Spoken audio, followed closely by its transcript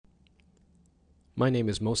My name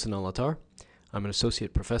is Mohsen Al-Attar. I'm an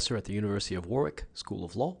associate professor at the University of Warwick School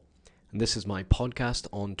of Law, and this is my podcast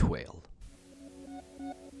on TWAIL.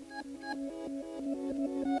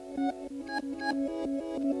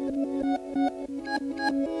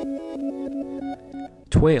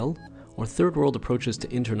 TWAIL, or Third World Approaches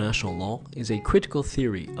to International Law, is a critical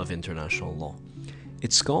theory of international law.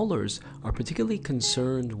 Its scholars are particularly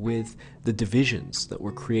concerned with the divisions that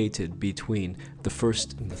were created between the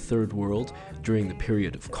First and the Third World during the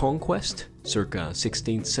period of conquest, circa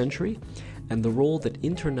 16th century, and the role that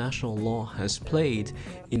international law has played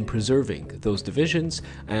in preserving those divisions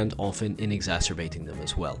and often in exacerbating them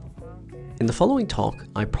as well. In the following talk,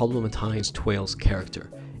 I problematize TWAIL's character.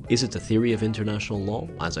 Is it a theory of international law,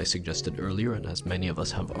 as I suggested earlier and as many of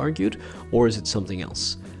us have argued, or is it something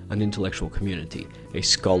else? An intellectual community, a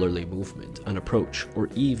scholarly movement, an approach, or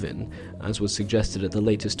even, as was suggested at the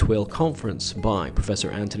latest TWAIL conference by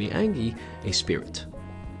Professor Anthony Anghie, a spirit?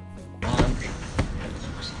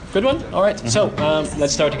 Good one? All right, so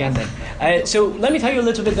let's start again then. So let me tell you a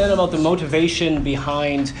little bit then about the motivation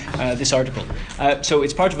behind this article. So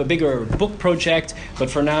it's part of a bigger book project, but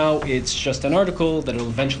for now it's just an article that will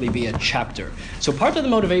eventually be a chapter. So part of the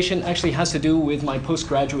motivation actually has to do with my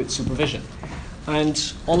postgraduate supervision.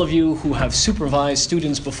 And all of you who have supervised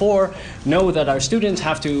students before know that our students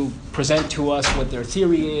have to present to us what their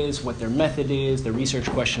theory is, what their method is, their research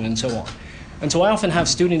question, and so on. And so I often have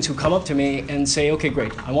students who come up to me and say, okay,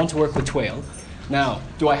 great, I want to work with TWAIL. Now,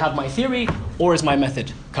 do I have my theory or is my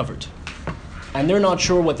method covered? And they're not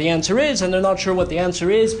sure what the answer is, and they're not sure what the answer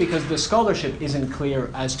is because the scholarship isn't clear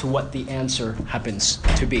as to what the answer happens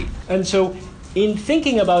to be. And so in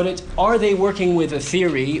thinking about it, are they working with a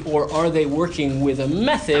theory or are they working with a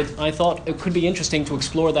method? I thought it could be interesting to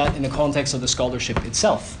explore that in the context of the scholarship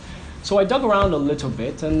itself. So I dug around a little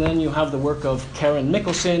bit, and then you have the work of Karen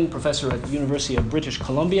Mikkelsen, professor at the University of British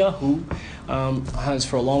Columbia, who has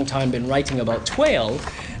for a long time been writing about TWAIL.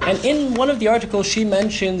 And in one of the articles, she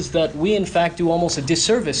mentions that we in fact do almost a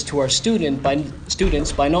disservice to our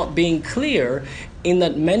students by not being clear in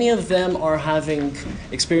that many of them are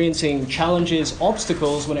experiencing challenges,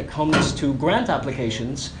 obstacles when it comes to grant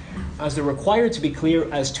applications, as they're required to be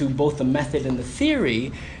clear as to both the method and the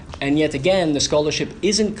theory. And yet again, the scholarship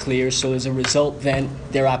isn't clear, so as a result, then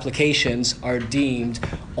their applications are deemed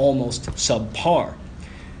almost subpar.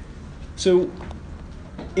 So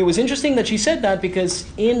it was interesting that she said that because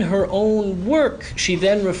in her own work, she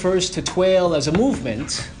then refers to TWAIL as a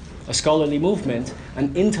movement, a scholarly movement,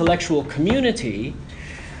 an intellectual community.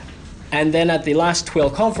 And then at the last TWAIL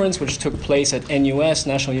conference, which took place at NUS,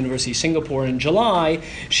 National University Singapore, in July,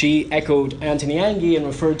 she echoed Anthony Anghie and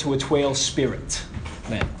referred to a TWAIL spirit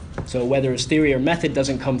then. So whether it's theory or method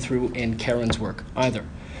doesn't come through in Karen's work either.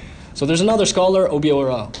 So there's another scholar,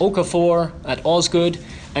 Obiora Okafor at Osgood,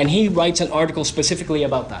 and he writes an article specifically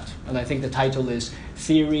about that. And I think the title is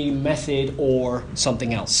Theory, Method, or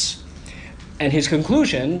Something Else. And his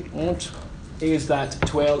conclusion is that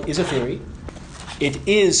TWAIL is a theory, it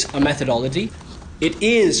is a methodology, it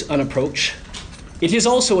is an approach, it is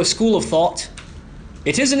also a school of thought,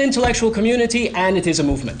 it is an intellectual community, and it is a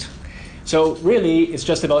movement. So really, it's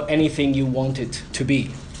just about anything you want it to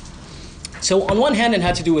be. So on one hand, it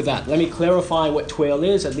had to do with that. Let me clarify what TWAIL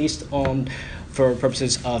is, at least for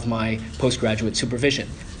purposes of my postgraduate supervision.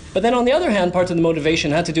 But then on the other hand, part of the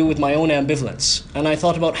motivation had to do with my own ambivalence. And I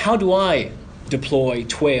thought about how do I deploy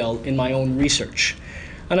TWAIL in my own research?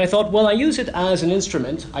 And I thought, well, I use it as an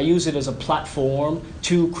instrument. I use it as a platform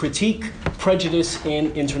to critique prejudice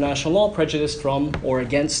in international law, prejudice from or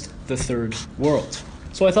against the Third World.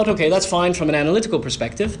 So I thought, okay, that's fine from an analytical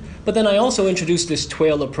perspective, but then I also introduced this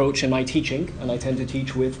TWAIL approach in my teaching, and I tend to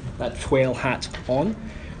teach with that TWAIL hat on.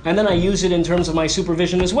 And then I use it in terms of my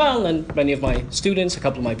supervision as well, and many of my students, a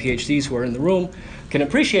couple of my PhDs who are in the room, can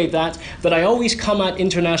appreciate that I always come at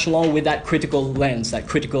international law with that critical lens, that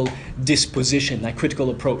critical disposition, that critical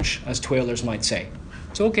approach, as TWAILers might say.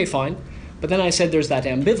 So okay, fine. But then I said there's that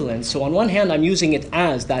ambivalence. So on one hand, I'm using it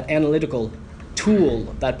as that analytical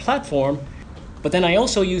tool, that platform, but then I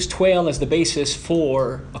also use TWAIL as the basis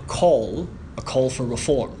for a call for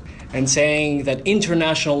reform, and saying that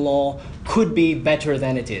international law could be better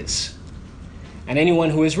than it is. And anyone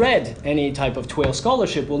who has read any type of TWAIL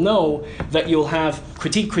scholarship will know that you'll have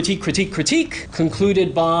critique,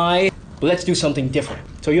 concluded by, let's do something different.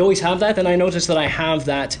 So you always have that, and I notice that I have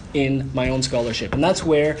that in my own scholarship. And that's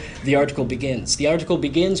where the article begins. The article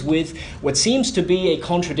begins with what seems to be a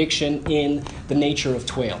contradiction in the nature of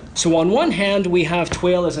TWAIL. So on one hand, we have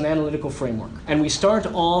TWAIL as an analytical framework. And we start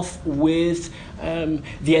off with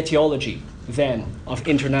the etiology, then, of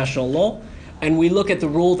international law. and we look at the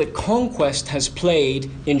role that conquest has played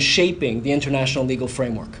in shaping the international legal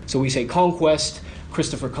framework. So we say conquest,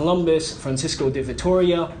 Christopher Columbus, Francisco de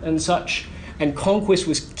Vitoria, and such. And conquest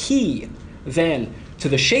was key then to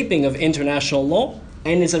the shaping of international law.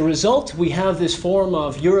 And as a result, we have this form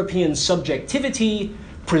of European subjectivity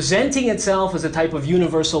presenting itself as a type of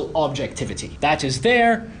universal objectivity. That is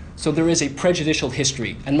there, so there is a prejudicial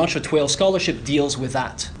history, and much of TWAIL scholarship deals with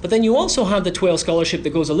that. But then you also have the TWAIL scholarship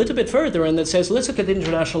that goes a little bit further and that says, let's look at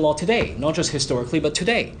international law today, not just historically, but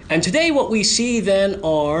today. And today what we see then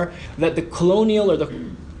are that the colonial or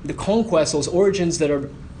the conquest, those origins that are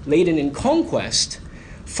laden in conquest,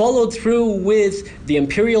 followed through with the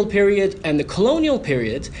imperial period and the colonial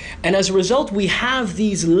period, and as a result we have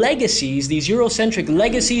these legacies, these Eurocentric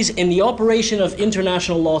legacies in the operation of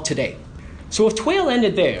international law today. So if TWAIL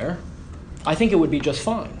ended there, I think it would be just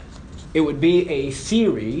fine. It would be a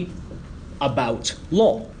theory about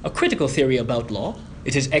law, a critical theory about law.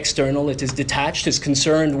 It is external, it is detached, it's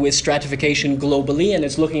concerned with stratification globally, and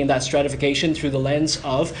it's looking at that stratification through the lens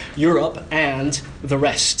of Europe and the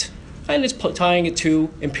rest. And it's tying it to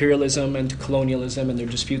imperialism and to colonialism and their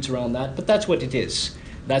disputes around that, but that's what it is.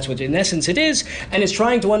 That's what in essence it is, and it's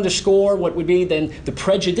trying to underscore what would be then the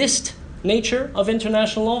prejudiced nature of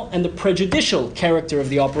international law and the prejudicial character of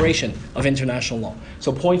the operation of international law.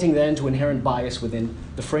 So pointing then to inherent bias within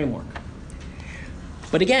the framework.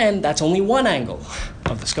 But again, that's only one angle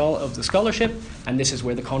of the scholarship, and this is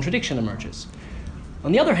where the contradiction emerges.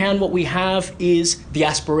 On the other hand, what we have is the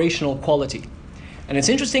aspirational quality. And it's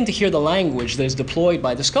interesting to hear the language that is deployed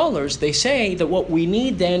by the scholars. They say that what we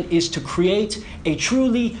need then is to create a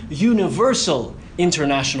truly universal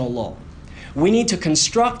international law. We need to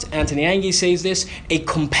construct, Anthony Anghie says this, a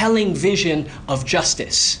compelling vision of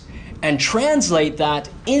justice and translate that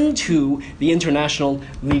into the international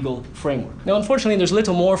legal framework. Now, unfortunately, there's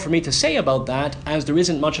little more for me to say about that, as there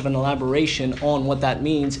isn't much of an elaboration on what that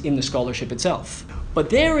means in the scholarship itself. But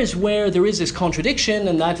there is where there is this contradiction,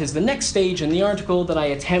 and that is the next stage in the article that I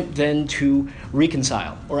attempt then to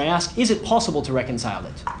reconcile. Or I ask, is it possible to reconcile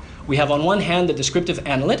it? We have on one hand the descriptive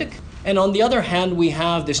analytic, and on the other hand we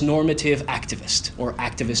have this normative activist, or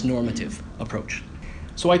activist normative approach.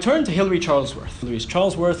 So I turn to Hilary Charlesworth. Hilary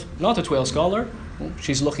Charlesworth, not a TWAIL scholar.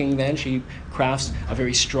 She's looking then, she crafts a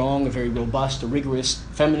very strong, a very robust, a rigorous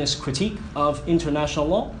feminist critique of international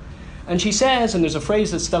law. And she says, and there's a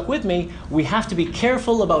phrase that stuck with me, we have to be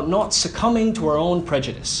careful about not succumbing to our own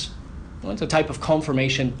prejudice. Well, it's a type of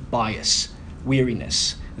confirmation bias,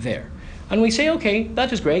 weariness there. And we say, okay,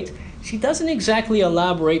 that is great. She doesn't exactly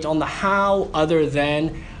elaborate on the how other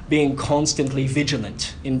than being constantly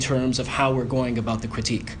vigilant in terms of how we're going about the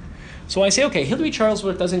critique. So I say, okay, Hilary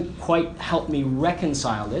Charlesworth doesn't quite help me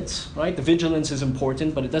reconcile it, right? The vigilance is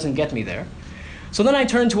important, but it doesn't get me there. So then I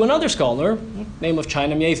turn to another scholar, name of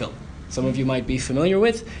China Miéville. Some of you might be familiar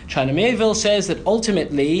with. China Miéville says that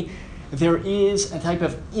ultimately there is a type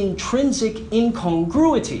of intrinsic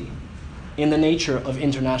incongruity in the nature of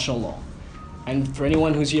international law. And for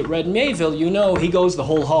anyone who's read Miéville, you know he goes the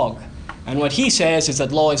whole hog. And what he says is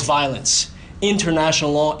that law is violence.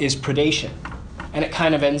 International law is predation. And it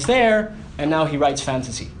kind of ends there, and now he writes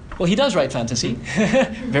fantasy. Well, he does write fantasy,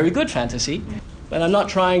 very good fantasy. But I'm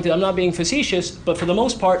not being facetious, but for the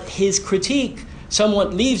most part, his critique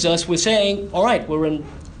somewhat leaves us with saying, all right, we're in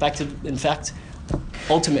fact,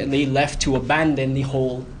 ultimately left to abandon the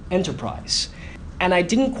whole enterprise. And I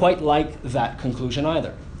didn't quite like that conclusion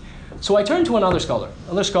either. So I turned to another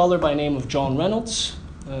scholar by the name of John Reynolds,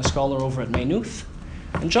 a scholar over at Maynooth.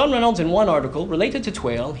 And John Reynolds, in one article related to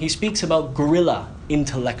TWAIL, he speaks about guerrilla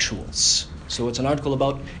intellectuals. So it's an article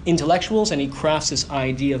about intellectuals, and he crafts this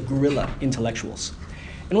idea of guerrilla intellectuals.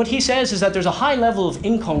 And what he says is that there's a high level of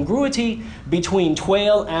incongruity between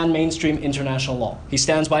TWAIL and mainstream international law. He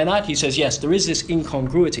stands by that. He says, yes, there is this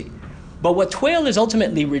incongruity. But what TWAIL is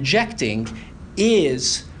ultimately rejecting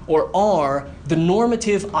is or are the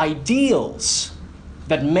normative ideals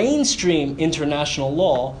that mainstream international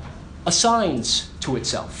law assigns to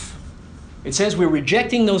itself. It says we're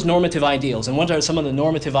rejecting those normative ideals. And what are some of the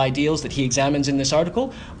normative ideals that he examines in this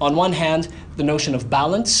article? On one hand, the notion of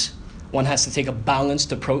balance. One has to take a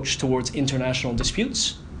balanced approach towards international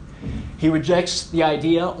disputes. He rejects the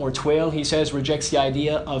idea, or TWAIL, he says, rejects the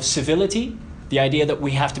idea of civility, the idea that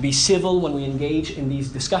we have to be civil when we engage in these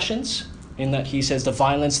discussions, in that he says the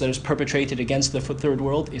violence that is perpetrated against the third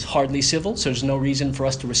world is hardly civil, so there's no reason for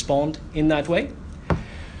us to respond in that way.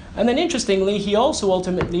 And then interestingly, he also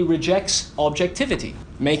ultimately rejects objectivity,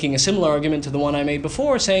 making a similar argument to the one I made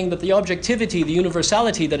before, saying that the objectivity, the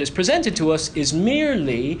universality that is presented to us is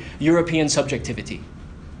merely European subjectivity.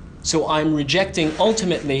 So I'm rejecting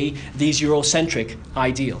ultimately these Eurocentric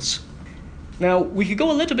ideals. Now, we could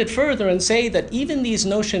go a little bit further and say that even these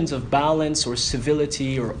notions of balance or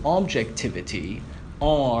civility or objectivity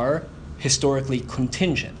are historically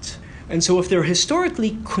contingent. And so if they're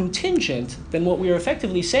historically contingent, then what we are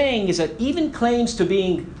effectively saying is that even claims to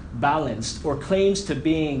being balanced or claims to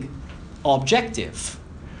being objective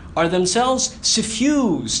are themselves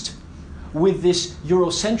suffused with this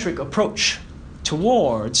Eurocentric approach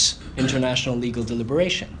towards international legal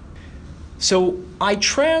deliberation. So I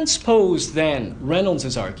transpose then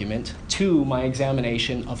Reynolds's argument to my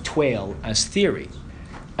examination of Twail as theory.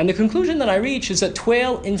 And the conclusion that I reach is that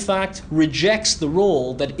Twail, in fact, rejects the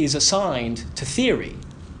role that is assigned to theory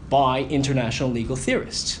by international legal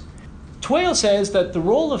theorists. Twail says that the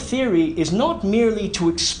role of theory is not merely to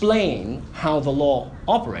explain how the law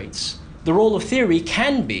operates. The role of theory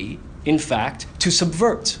can be, in fact, to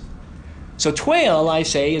subvert. So Twail, I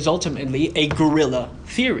say, is ultimately a guerrilla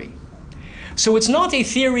theory. So it's not a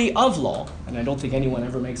theory of law, and I don't think anyone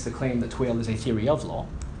ever makes the claim that Twail is a theory of law,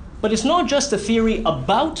 but it's not just a theory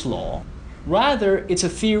about law, rather it's a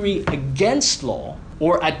theory against law,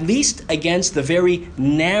 or at least against the very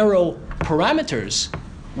narrow parameters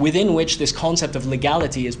within which this concept of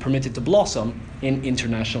legality is permitted to blossom in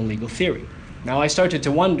international legal theory. Now I started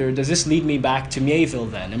to wonder, does this lead me back to Mieville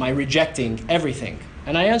then? Am I rejecting everything?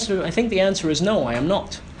 And I think the answer is no, I am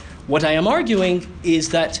not. What I am arguing is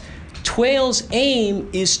that Twail's aim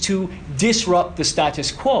is to disrupt the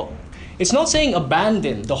status quo. It's not saying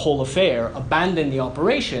abandon the whole affair, abandon the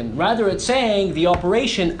operation. Rather, it's saying the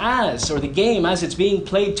operation as, or the game as it's being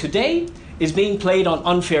played today, is being played on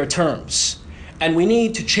unfair terms. And we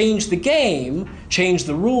need to change the game, change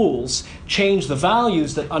the rules, change the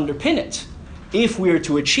values that underpin it, if we are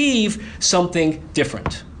to achieve something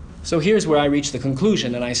different. So here's where I reach the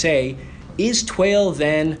conclusion, and I say, is Twail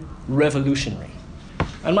then revolutionary?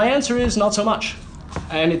 And my answer is not so much.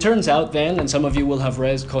 And it turns out then, and some of you will have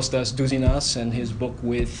read Kostas Douzinas and his book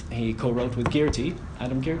he co-wrote with Girti,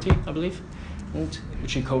 Adam Girti, I believe,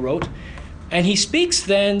 which he co-wrote. And he speaks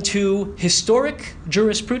then to historic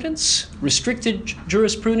jurisprudence, restricted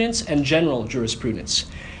jurisprudence, and general jurisprudence.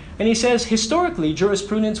 And he says, historically,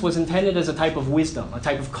 jurisprudence was intended as a type of wisdom, a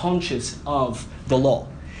type of conscience of the law.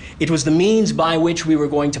 It was the means by which we were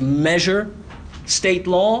going to measure state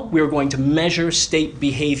law, we were going to measure state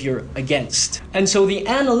behavior against. And so the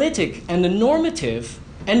analytic and the normative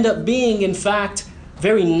end up being, in fact,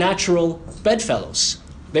 very natural bedfellows.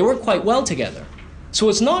 They work quite well together. So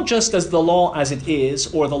it's not just as the law as it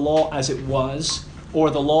is, or the law as it was, or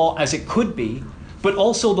the law as it could be, but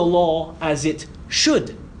also the law as it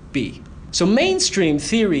should be. So mainstream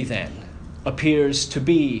theory then appears to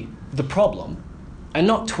be the problem, and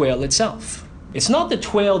not Twail itself. It's not that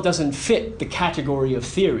Twail doesn't fit the category of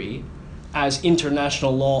theory as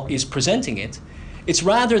international law is presenting it. It's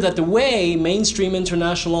rather that the way mainstream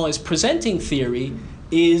international law is presenting theory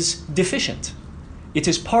is deficient. It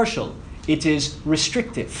is partial. It is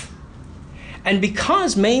restrictive. And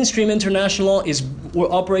because mainstream international law is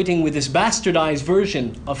operating with this bastardized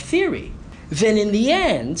version of theory, then in the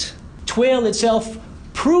end, Twail itself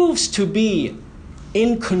proves to be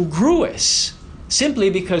incongruous simply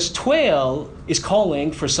because Twail is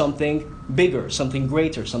calling for something bigger, something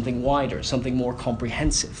greater, something wider, something more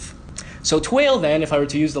comprehensive. So Twail then, if I were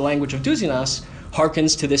to use the language of Douzinas,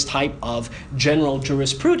 harkens to this type of general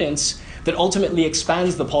jurisprudence that ultimately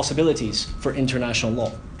expands the possibilities for international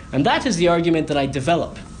law. And that is the argument that I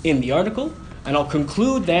develop in the article, and I'll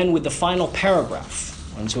conclude then with the final paragraph.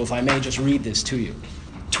 And so if I may just read this to you.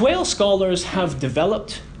 Twail scholars have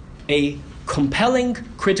developed a compelling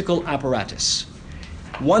critical apparatus,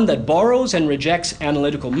 one that borrows and rejects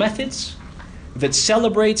analytical methods, that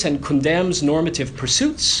celebrates and condemns normative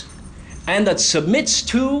pursuits, and that submits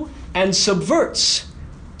to and subverts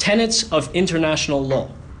tenets of international law.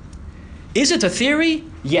 Is it a theory?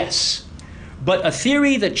 Yes, but a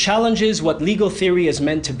theory that challenges what legal theory is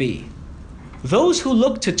meant to be. Those who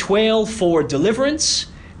look to Twail for deliverance,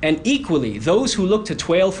 and equally those who look to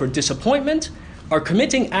Twail for disappointment, are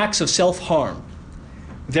committing acts of self-harm.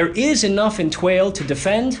 There is enough in Twail to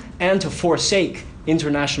defend and to forsake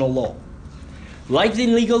international law. Like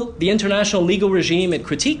the international legal regime it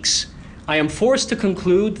critiques, I am forced to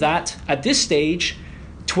conclude that, at this stage,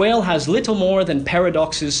 Twail has little more than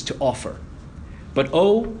paradoxes to offer. But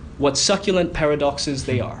oh, what succulent paradoxes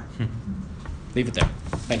they are. Leave it there.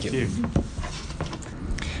 Thank you.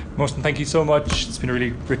 Mohsen, thank you so much. It's been a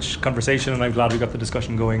really rich conversation, and I'm glad we got the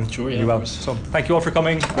discussion going really well. So thank you all for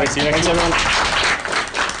coming. Great. See you next time, everyone.